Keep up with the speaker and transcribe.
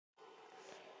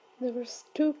There was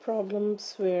two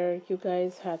problems where you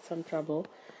guys had some trouble.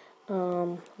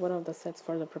 One of the sets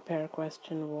for the prepare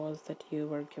question was that you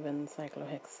were given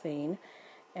cyclohexane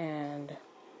and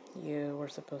you were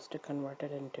supposed to convert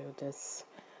it into this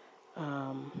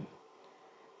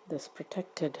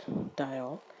protected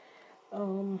diol.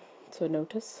 So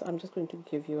notice I'm just going to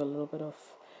give you a little bit of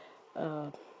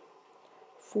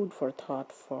food for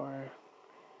thought for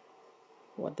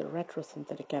what the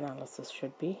retrosynthetic analysis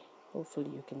should be.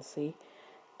 Hopefully you can see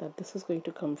that this is going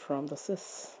to come from the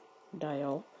cis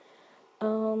diol,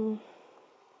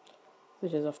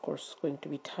 which is of course going to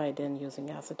be tied in using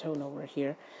acetone over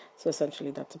here. So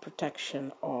essentially that's a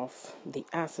protection of the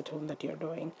acetone that you're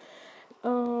doing.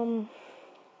 Of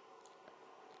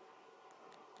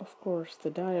course the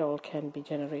diol can be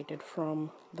generated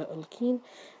from the alkene,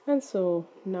 and so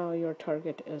now your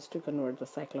target is to convert the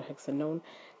cyclohexanone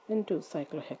into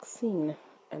cyclohexene.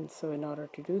 And so in order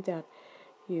to do that,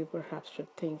 you perhaps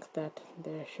should think that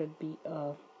there should be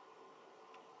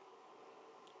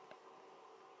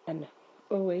an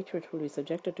OH which will be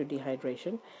subjected to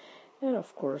dehydration, and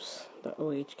of course the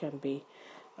OH can be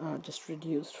just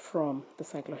reduced from the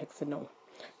cyclohexanone.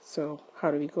 So how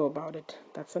do we go about it?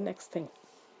 That's the next thing.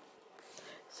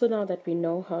 So now that we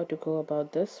know how to go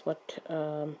about this, what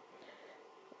I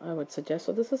would suggest,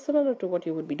 so this is similar to what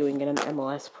you would be doing in an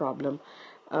MOS problem.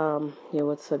 You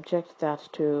would subject that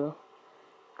to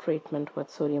treatment with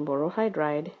sodium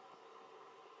borohydride,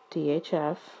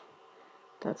 THF.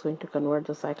 That's going to convert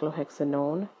the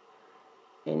cyclohexanone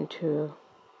into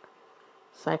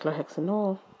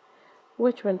cyclohexanol,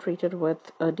 which when treated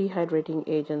with a dehydrating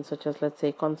agent such as, let's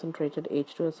say, concentrated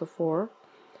H2SO4,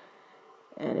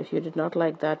 and if you did not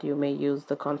like that, you may use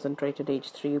the concentrated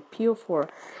H3PO4.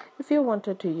 If you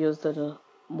wanted to use the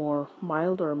more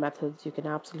milder methods, you can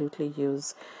absolutely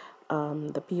use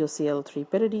the POCl3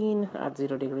 pyridine at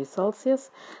 0 degrees Celsius,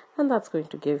 and that's going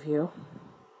to give you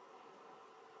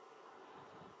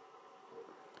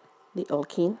the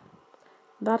alkene.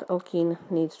 That alkene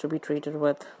needs to be treated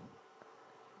with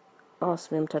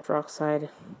osmium tetroxide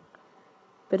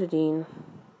pyridine,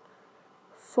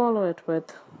 follow it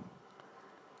with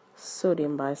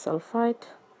sodium bisulfite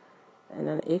in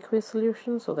an aqueous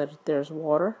solution so that there's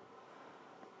water,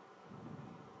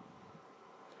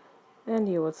 and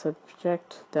you would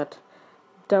subject that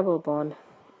double bond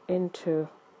into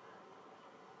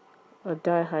a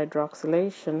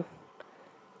dihydroxylation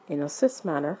in a cis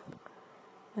manner,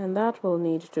 and that will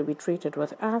need to be treated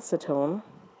with acetone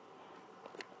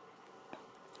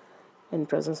in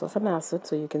presence of an acid,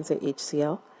 so you can say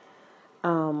HCl,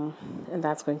 and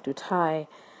that's going to tie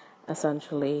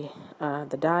essentially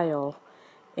the diol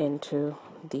into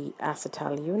the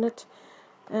acetal unit,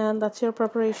 and that's your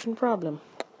preparation problem.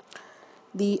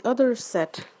 The other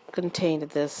set contained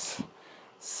this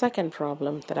second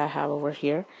problem that I have over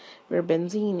here, where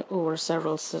benzene over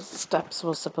several steps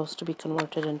was supposed to be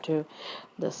converted into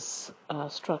this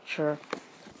structure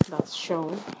that's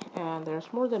shown. And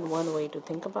there's more than one way to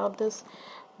think about this,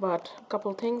 but a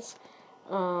couple things.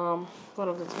 One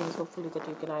of the things, hopefully, that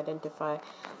you can identify,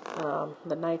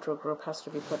 the nitro group has to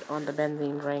be put on the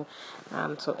benzene ring,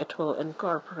 and so it will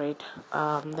incorporate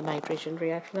the nitration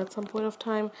reaction at some point of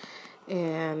time.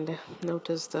 And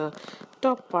notice the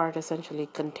top part essentially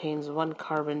contains 1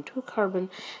 carbon, 2 carbon,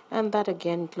 and that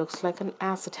again looks like an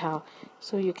acetal.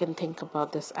 So you can think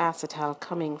about this acetal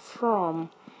coming from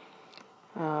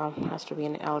has to be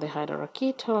an aldehyde or a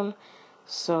ketone.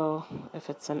 So if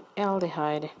it's an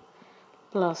aldehyde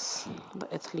plus the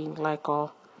ethylene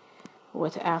glycol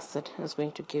with acid is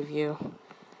going to give you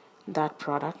that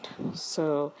product.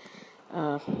 So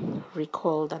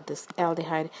recall that this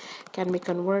aldehyde can be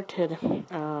converted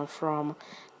from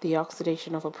the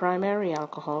oxidation of a primary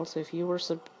alcohol. So if you were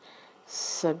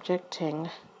subjecting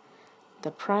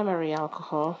the primary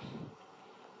alcohol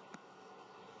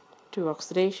to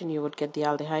oxidation, you would get the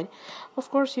aldehyde. Of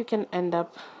course, you can end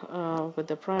up with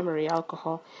the primary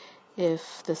alcohol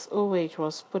if this OH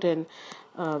was put in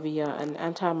via an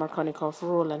anti-Markovnikov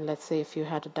rule, and let's say if you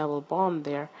had a double bond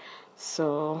there.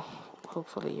 So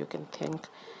hopefully you can think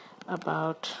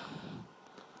about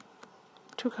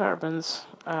 2 carbons,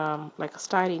 like a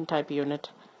styrene type unit,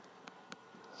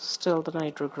 still the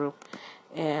nitro group,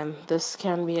 and this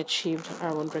can be achieved.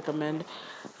 I wouldn't recommend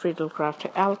Friedel-Crafts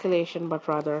alkylation, but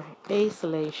rather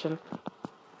acylation,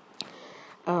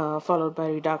 followed by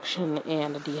reduction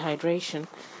and dehydration.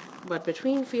 But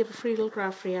between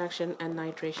Friedel-Crafts reaction and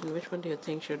nitration, which one do you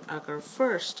think should occur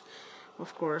first?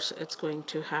 Of course, it's going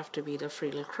to have to be the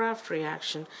Friedel-Crafts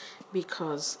reaction,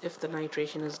 because if the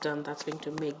nitration is done, that's going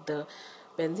to make the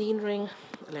benzene ring,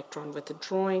 electron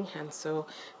withdrawing, and so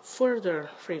further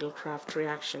Friedel-Crafts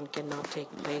reaction cannot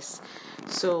take place.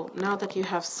 So now that you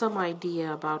have some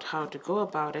idea about how to go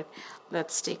about it,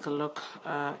 let's take a look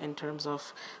in terms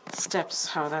of steps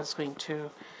how that's going to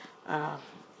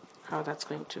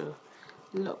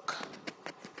look.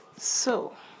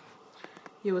 So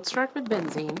you would start with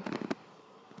benzene.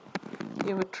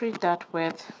 You would treat that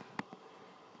with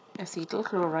acetyl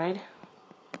chloride,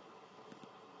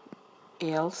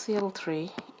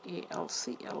 AlCl3,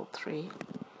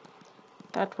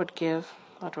 that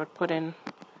would put in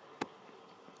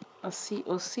a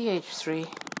COCH3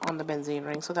 on the benzene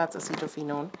ring, so that's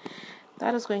acetophenone.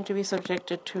 That is going to be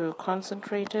subjected to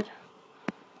concentrated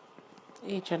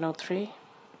HNO3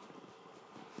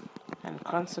 and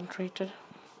concentrated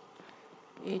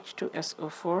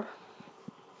H2SO4.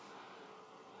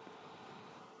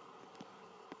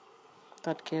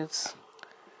 That gives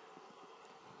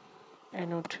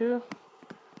NO2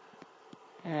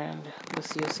 and the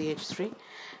COCH3.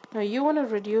 Now you want to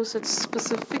reduce it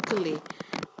specifically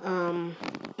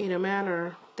in a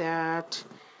manner that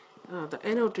the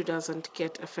NO2 doesn't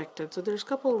get affected. So there's a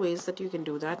couple ways that you can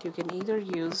do that. You can either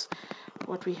use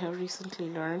what we have recently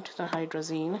learned, the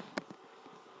hydrazine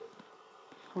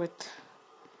with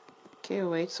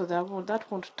KOH, so that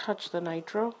won't touch the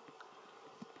nitro,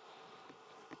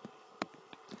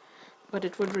 but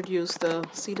it would reduce the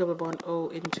C double bond O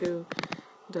into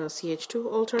the CH2.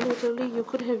 Alternatively, you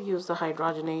could have used the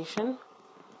hydrogenation,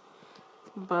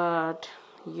 but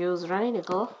use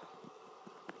Rhine-nickel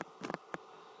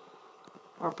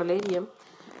or palladium,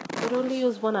 but only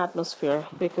use 1 atmosphere,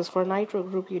 because for nitro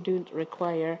group you do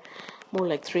require more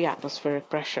like 3 atmospheric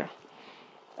pressure.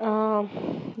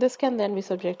 This can then be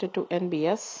subjected to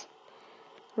NBS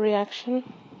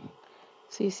reaction.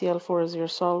 CCl4 is your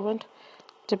solvent.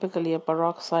 Typically a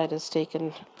peroxide is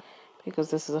taken because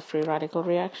this is a free radical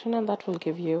reaction, and that will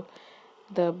give you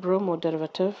the bromo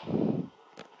derivative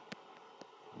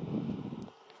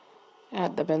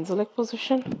at the benzylic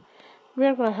position. We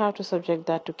are going to have to subject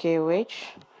that to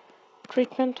KOH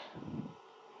treatment.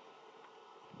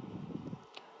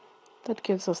 That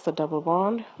gives us the double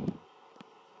bond.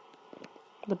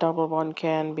 The double bond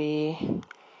can be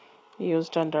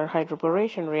used under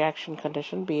hydroboration reaction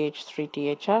condition,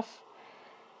 BH3THF.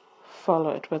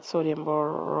 Follow it with sodium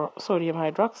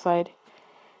hydroxide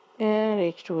and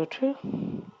H2O2,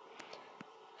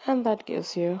 and that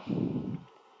gives you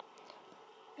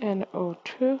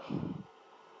NO2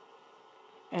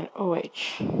 and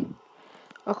OH.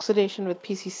 Oxidation with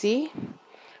PCC.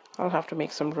 I'll have to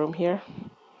make some room here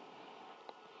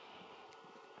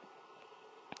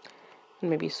and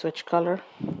maybe switch color.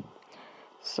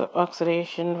 So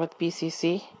oxidation with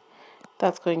PCC,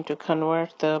 that's going to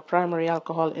convert the primary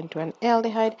alcohol into an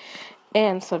aldehyde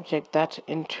and subject that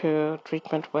into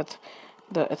treatment with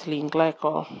the ethylene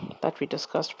glycol that we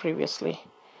discussed previously.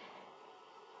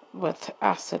 With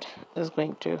acid is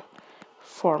going to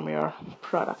form your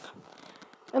product,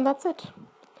 and that's it.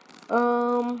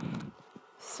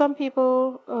 Some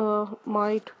people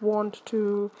might want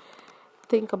to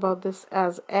think about this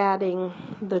as adding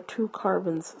the 2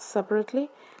 carbons separately,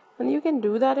 and you can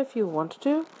do that if you want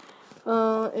to,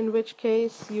 in which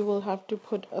case you will have to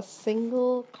put a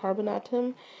single carbon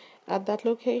atom at that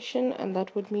location, and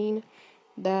that would mean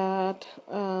that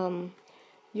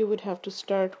you would have to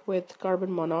start with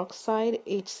carbon monoxide,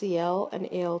 HCl and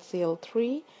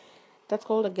AlCl3. That's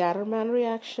called a Gattermann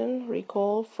reaction.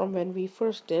 Recall from when we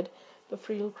first did the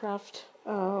Friedel-Crafts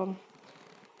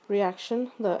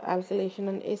reaction, the alkylation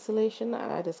and acylation,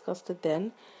 and I discussed it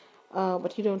then.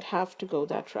 But you don't have to go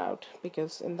that route,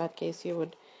 because in that case you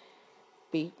would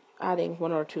be adding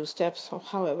 1 or 2 steps.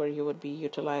 However, you would be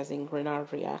utilizing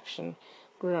Grignard reaction,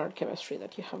 Grignard chemistry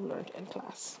that you have learned in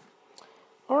class.